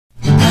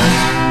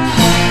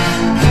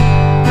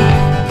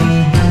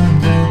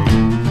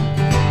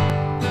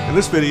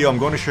this video, I'm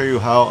going to show you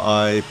how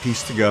I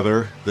pieced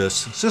together this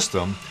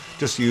system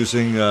just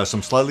using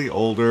some slightly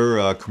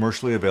older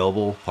commercially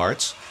available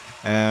parts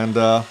and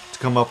to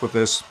come up with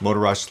this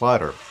motorized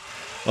slider.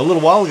 A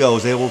little while ago I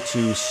was able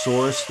to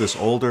source this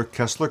older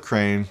Kessler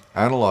Crane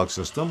analog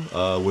system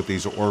with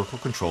these Oracle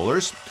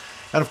controllers,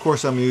 and of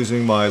course I'm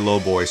using my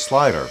lowboy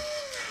slider.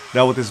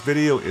 Now what this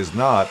video is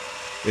not,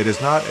 it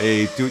is not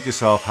a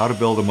do-it-yourself how to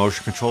build a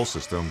motion control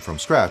system from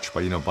scratch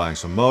by buying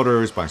some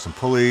motors, buying some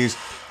pulleys,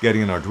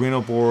 getting an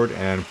Arduino board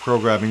and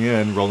programming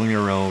in, rolling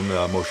your own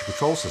motion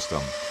control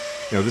system.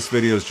 This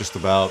video is just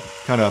about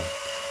kind of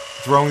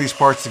throwing these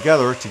parts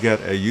together to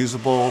get a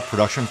usable,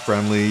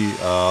 production-friendly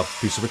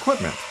piece of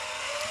equipment.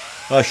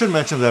 I should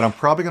mention that I'm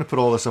probably going to put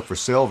all this up for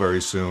sale very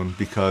soon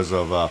because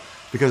of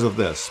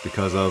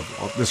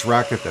this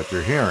racket that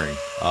you're hearing.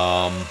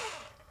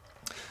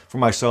 For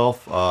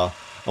myself,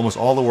 almost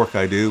all the work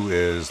I do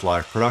is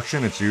live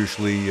production. It's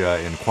usually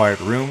in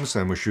quiet rooms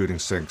and we're shooting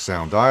sync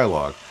sound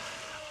dialogue.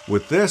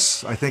 With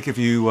this, I think if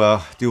you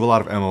do a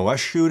lot of MOS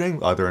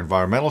shooting, either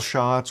environmental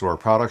shots or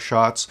product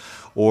shots,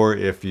 or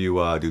if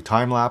you do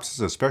time lapses,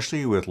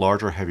 especially with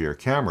larger, heavier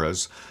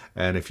cameras,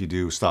 and if you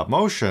do stop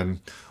motion,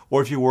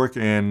 or if you work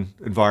in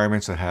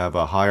environments that have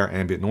a higher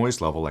ambient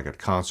noise level, like at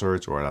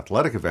concerts or at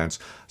athletic events,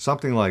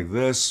 something like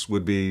this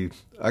would be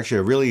actually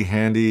a really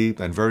handy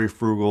and very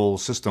frugal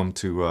system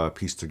to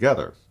piece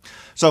together.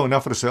 So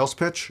enough of the sales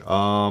pitch,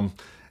 and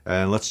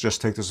let's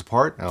just take this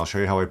apart and I'll show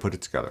you how I put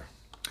it together.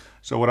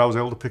 So what I was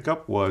able to pick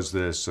up was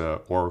this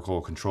Oracle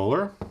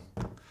controller,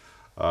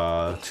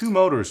 two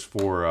motors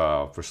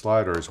for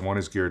sliders. One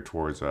is geared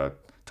towards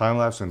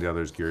time-lapse and the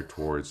other is geared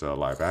towards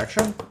live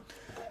action.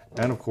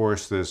 And of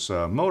course this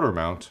motor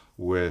mount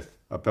with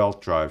a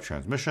belt drive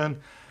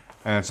transmission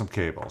and some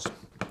cables.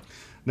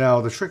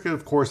 Now the trick,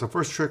 of course, the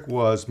first trick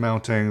was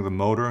mounting the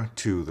motor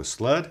to the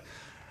sled.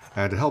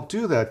 And to help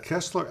do that,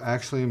 Kessler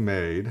actually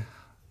made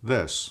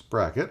this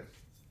bracket,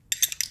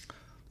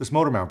 this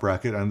motor mount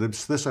bracket, and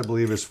this I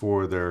believe is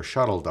for their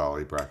shuttle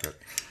dolly bracket.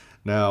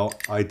 Now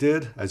I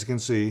did, as you can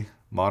see,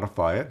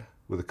 modify it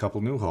with a couple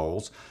new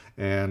holes,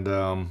 and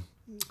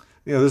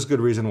this is a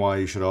good reason why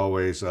you should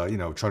always, try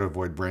to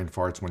avoid brain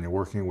farts when you're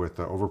working with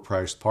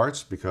overpriced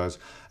parts, because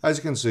as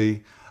you can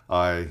see,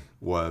 I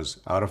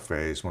was out of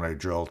phase when I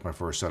drilled my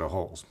first set of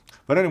holes.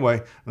 But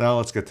anyway, now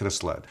let's get to the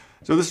sled.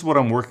 So this is what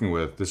I'm working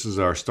with. This is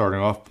our starting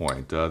off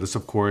point. This,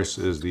 of course,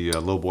 is the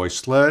lowboy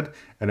sled.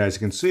 And as you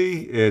can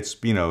see, it's,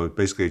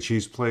 basically a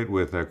cheese plate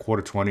with a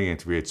 1/4-20 and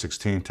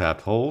 3/8-16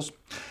 tapped holes.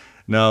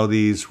 Now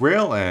these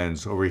rail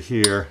ends over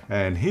here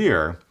and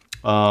here,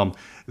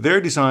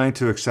 they're designed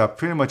to accept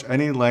pretty much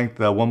any length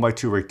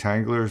 1x2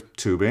 rectangular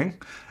tubing,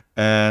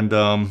 and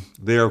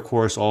they're of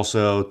course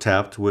also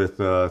tapped with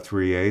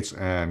 3/8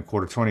 and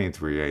 1/4-20 and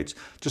 3/8,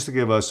 just to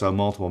give us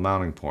multiple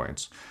mounting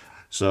points.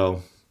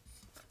 So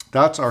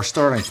that's our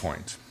starting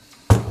point.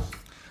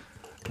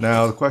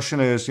 Now the question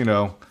is,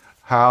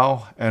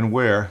 how and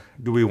where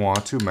do we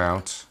want to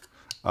mount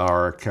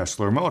our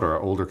Kessler motor, our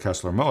older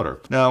Kessler motor?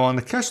 Now on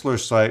the Kessler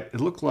site, it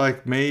looked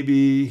like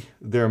maybe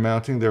they're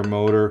mounting their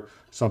motor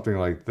something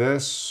like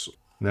this.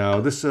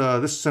 Now this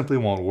simply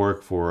won't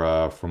work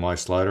for my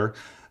slider,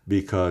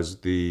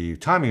 because the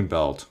timing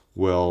belt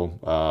will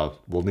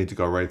need to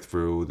go right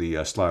through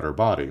the slider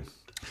body.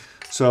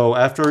 So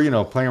after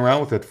playing around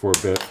with it for a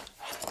bit,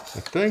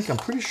 I'm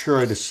pretty sure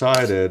I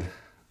decided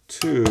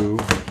to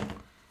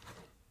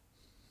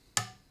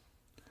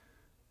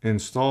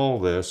install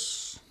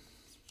this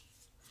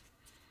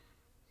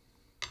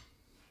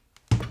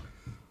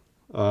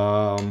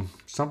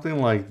something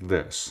like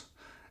this.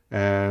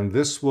 And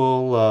this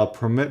will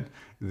permit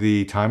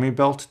the timing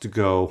belt to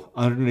go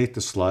underneath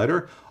the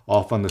slider,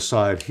 off on the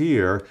side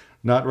here,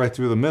 not right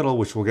through the middle,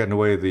 which will get in the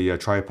way of the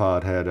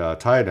tripod head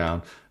tie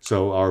down.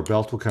 So our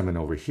belt will come in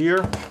over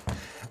here.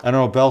 And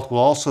our belt will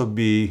also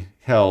be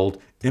held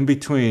in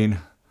between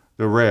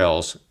the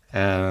rails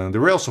and the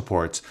rail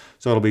supports.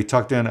 So it'll be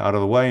tucked in out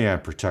of the way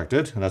and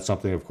protected. And that's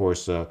something, of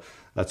course,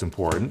 that's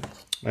important.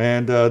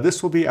 And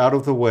this will be out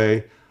of the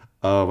way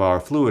of our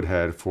fluid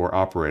head for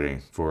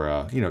operating,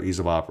 for ease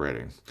of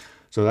operating.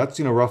 So that's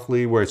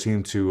roughly where it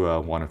seemed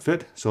to want to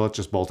fit. So let's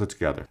just bolt it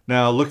together.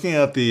 Now looking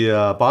at the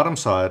bottom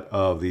side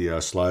of the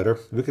slider,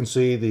 we can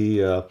see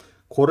the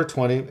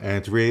 1/4-20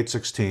 and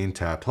 3/8-16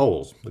 tapped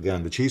holes.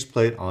 Again, the cheese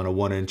plate on a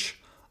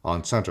 1-inch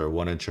on center,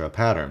 1-inch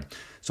pattern.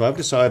 So I've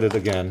decided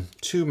again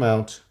to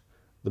mount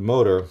the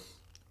motor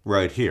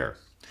right here,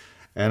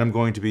 and I'm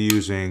going to be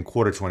using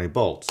 1/4-20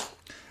 bolts.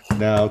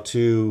 Now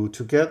to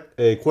get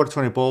a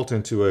 1/4-20 bolt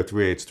into a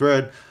 3/8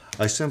 thread,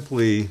 I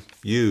simply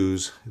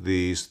use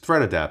these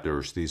thread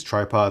adapters, these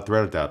tripod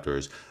thread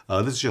adapters.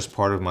 This is just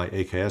part of my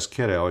AKS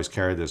kit. I always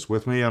carry this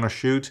with me on a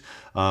shoot.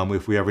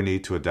 If we ever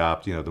need to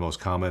adapt, the most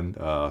common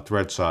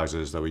thread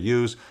sizes that we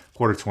use,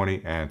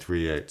 1/4-20 and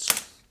 3/8.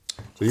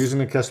 So using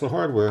the Kessler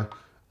hardware,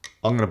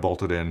 I'm going to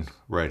bolt it in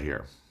right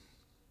here.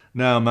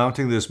 Now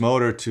mounting this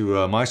motor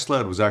to my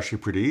sled was actually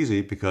pretty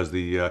easy, because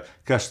the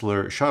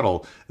Kessler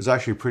shuttle is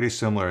actually pretty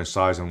similar in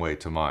size and weight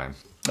to mine.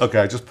 Okay,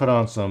 I just put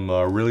on some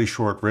really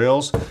short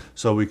rails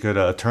so we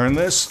could turn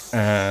this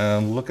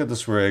and look at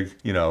this rig,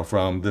 you know,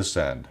 from this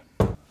end.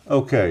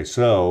 Okay,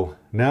 so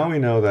now we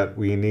know that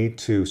we need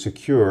to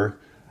secure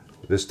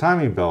this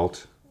timing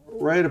belt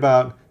right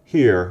about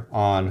here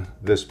on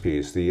this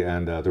piece,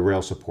 the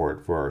rail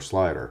support for our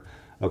slider.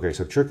 Okay,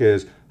 so the trick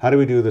is, how do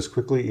we do this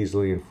quickly,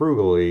 easily, and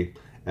frugally,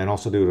 and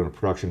also do it in a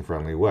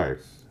production-friendly way?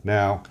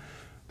 Now,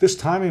 this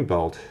timing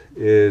belt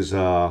is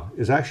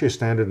actually a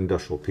standard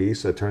industrial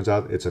piece. It turns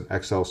out it's an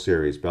XL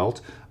series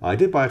belt. I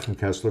did buy it from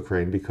Kessler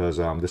Crane because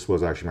this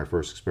was actually my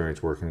first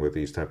experience working with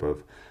these type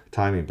of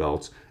timing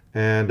belts.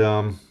 And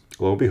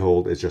lo and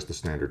behold, it's just a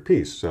standard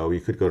piece. So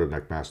you could go to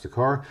Neckmaster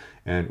Car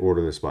and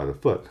order this by the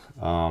foot.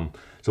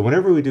 So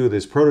whenever we do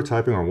this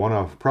prototyping or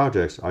one-off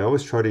projects, I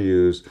always try to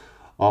use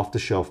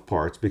off-the-shelf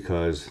parts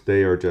because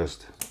they are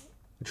just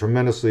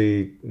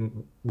tremendously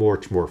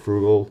much more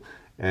frugal,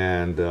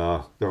 and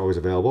they're always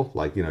available.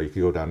 Like, you know, you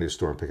can go down to the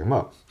store and pick them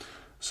up.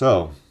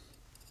 So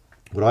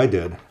what I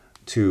did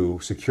to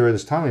secure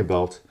this timing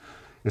belt,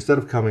 instead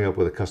of coming up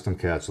with a custom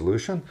CAD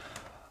solution,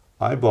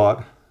 I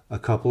bought a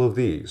couple of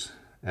these.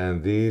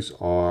 And these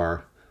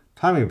are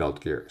timing belt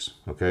gears.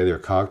 Okay, they're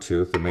cog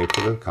tooth, they're made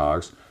for the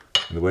cogs.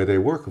 And the way they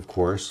work, of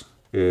course,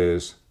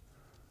 is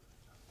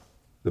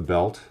the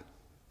belt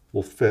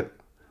will fit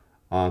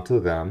onto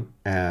them,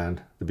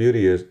 and the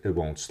beauty is it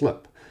won't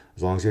slip.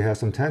 As long as you have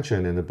some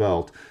tension in the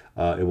belt,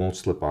 it won't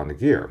slip on the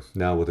gear.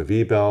 Now with a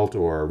V-belt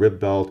or a rib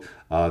belt,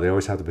 they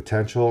always have the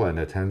potential and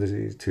a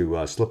tendency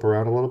to slip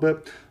around a little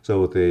bit.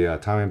 So with the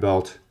timing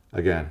belt,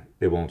 again,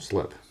 it won't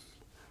slip.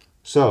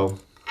 So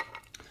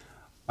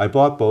I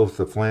bought both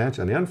the flange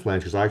and the unflange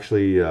because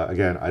actually,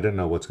 again, I didn't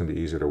know what's going to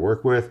be easier to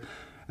work with.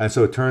 And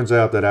so it turns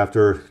out that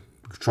after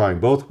trying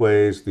both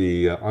ways,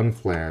 the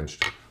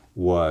unflanged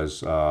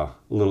was a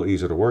little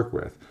easier to work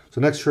with. So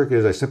next trick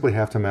is I simply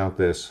have to mount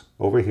this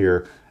over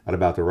here at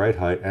about the right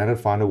height and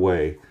find a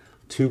way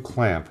to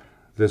clamp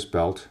this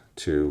belt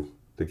to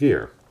the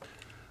gear.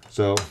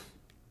 So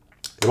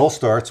it all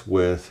starts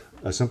with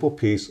a simple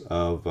piece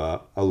of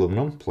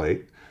aluminum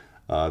plate.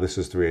 This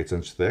is 3/8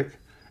 inch thick,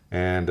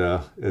 and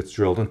it's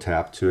drilled and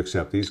tapped to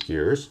accept these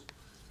gears.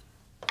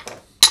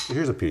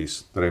 Here's a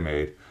piece that I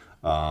made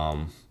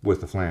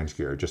with the flange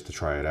gear just to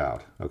try it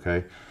out,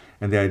 okay?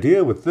 And the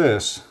idea with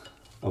this,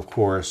 of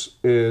course,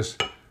 is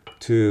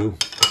to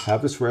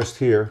have this rest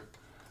here,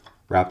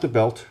 wrap the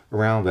belt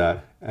around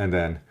that, and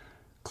then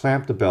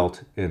clamp the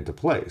belt into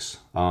place.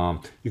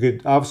 You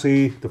could,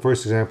 obviously, the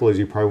first example is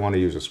you probably want to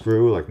use a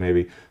screw, like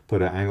maybe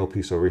put an angle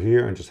piece over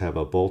here and just have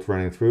a bolt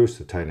running through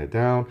to tighten it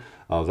down.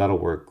 That'll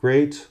work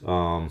great.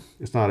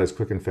 It's not as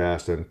quick and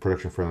fast and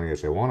production friendly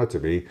as I want it to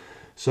be.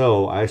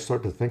 So I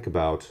start to think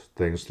about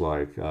things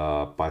like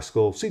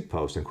bicycle seat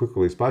posts and quick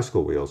release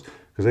bicycle wheels,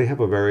 because they have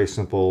a very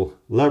simple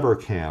lever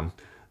cam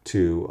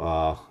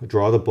to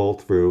draw the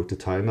bolt through to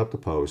tighten up the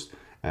post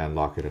and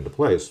lock it into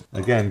place.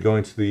 Again,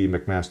 going to the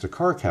Neckmaster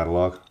Car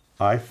catalog,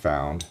 I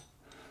found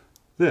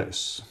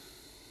this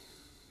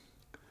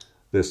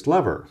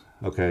lever.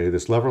 Okay,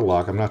 this lever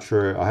lock, I'm not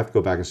sure, I'll have to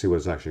go back and see what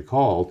it's actually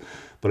called,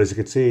 but as you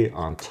can see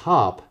on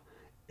top,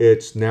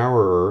 it's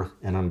narrower,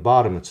 and on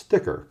bottom it's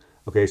thicker.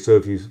 Okay, so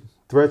if you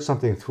thread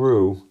something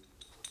through,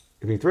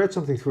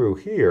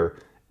 here,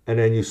 and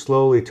then you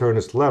slowly turn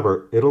this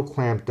lever, it'll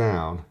clamp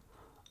down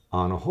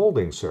on a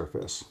holding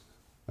surface.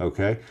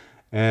 Okay,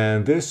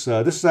 and this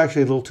is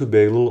actually a little too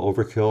big, a little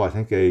overkill. I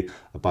think a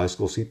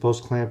bicycle seat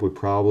post clamp would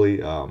probably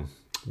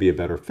be a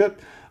better fit,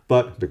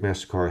 but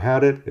Neckmaster Car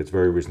had it. It's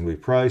very reasonably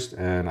priced,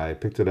 and I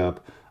picked it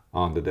up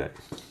on the day.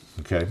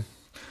 Okay,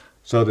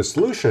 so the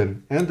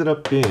solution ended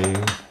up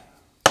being,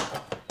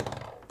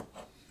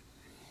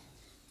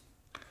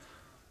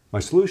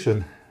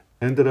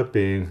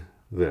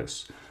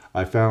 this.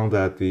 I found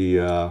that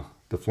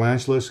the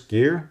flangeless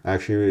gear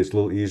actually is a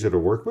little easier to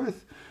work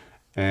with,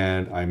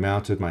 and I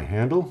mounted my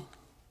handle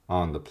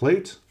on the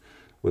plate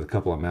with a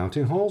couple of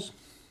mounting holes.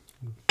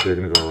 They're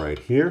going to go right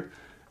here,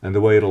 and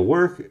the way it'll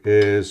work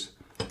is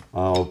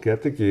I'll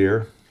get the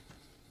gear,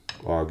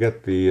 or I'll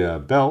get the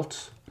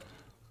belt.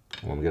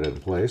 Let me get it in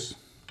place.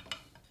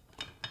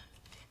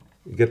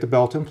 You get the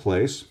belt in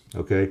place,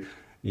 okay?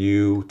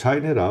 You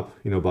tighten it up,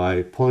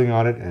 by pulling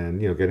on it and,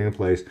 getting in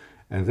place.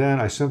 And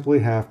then I simply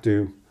have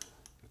to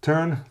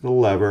turn the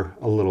lever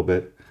a little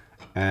bit,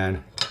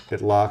 and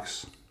it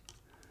locks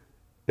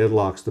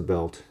the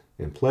belt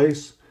in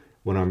place.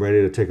 When I'm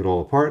ready to take it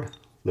all apart,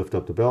 lift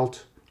up the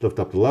belt, lift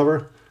up the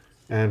lever,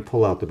 and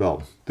pull out the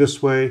belt.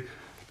 This way,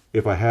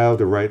 if I have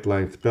the right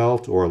length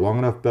belt or a long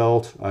enough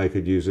belt, I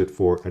could use it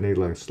for any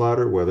length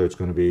slider, whether it's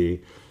going to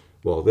be,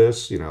 well,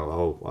 this, a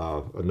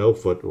no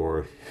foot,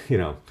 or,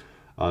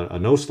 a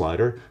no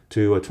slider,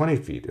 to 20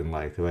 feet in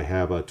length if I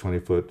have a 20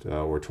 foot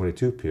or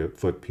 22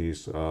 foot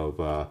piece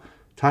of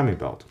timing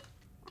belt.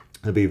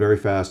 It'll be very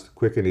fast,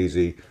 quick, and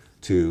easy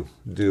to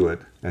do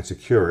it and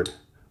secure it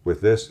with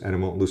this, and it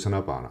won't loosen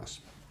up on us.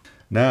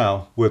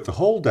 Now, with the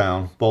hold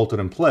down bolted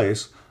in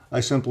place, I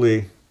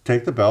simply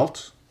take the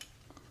belt,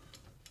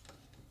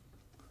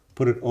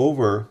 put it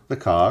over the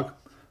cog,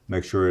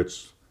 make sure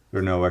it's There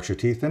are no extra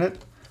teeth in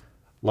it.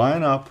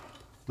 Line up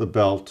the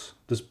belt,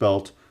 this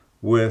belt,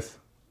 with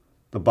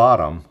the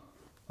bottom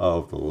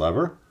of the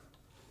lever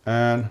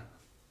and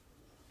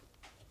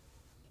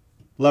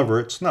lever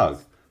it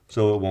snug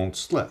so it won't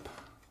slip,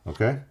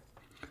 okay?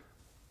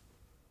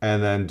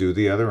 And then do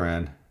the other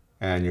end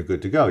and you're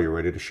good to go. You're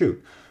ready to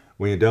shoot.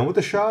 When you're done with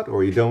the shot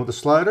or you're done with the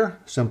slider,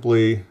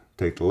 simply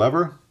take the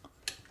lever,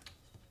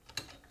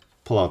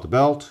 pull out the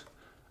belt,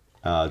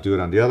 do it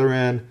on the other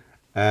end,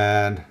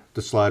 and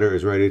the slider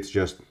is ready to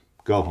just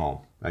go home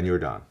and you're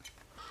done.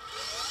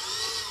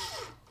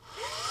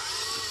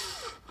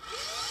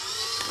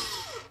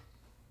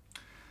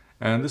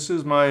 And this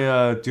is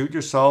my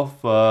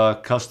do-it-yourself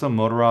custom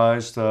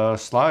motorized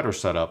slider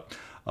setup.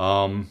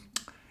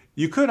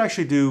 You could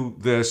actually do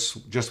this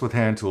just with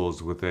hand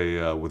tools, with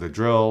a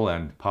drill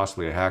and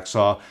possibly a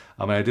hacksaw.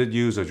 I did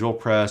use a drill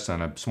press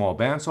and a small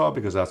bandsaw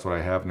because that's what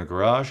I have in the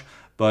garage.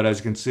 But as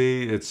you can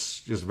see,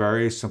 it's just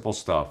very simple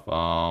stuff.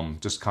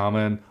 Just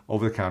common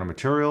over-the-counter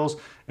materials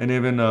and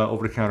even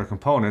over-the-counter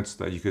components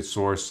that you could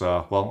source,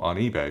 well, on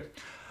eBay.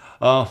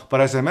 But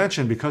as I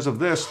mentioned, because of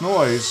this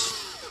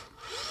noise,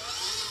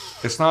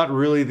 it's not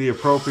really the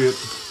appropriate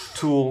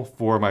tool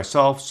for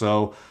myself,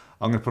 so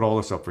I'm going to put all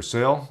this up for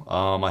sale.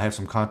 I have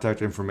some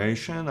contact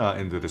information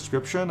in the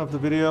description of the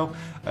video,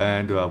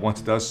 and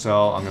once it does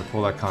sell, I'm going to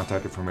pull that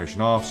contact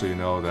information off so you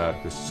know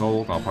that this is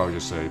sold. I'll probably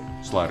just say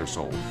slider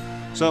sold.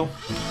 So,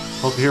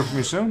 hope to hear from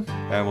you soon,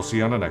 and we'll see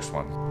you on the next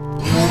one.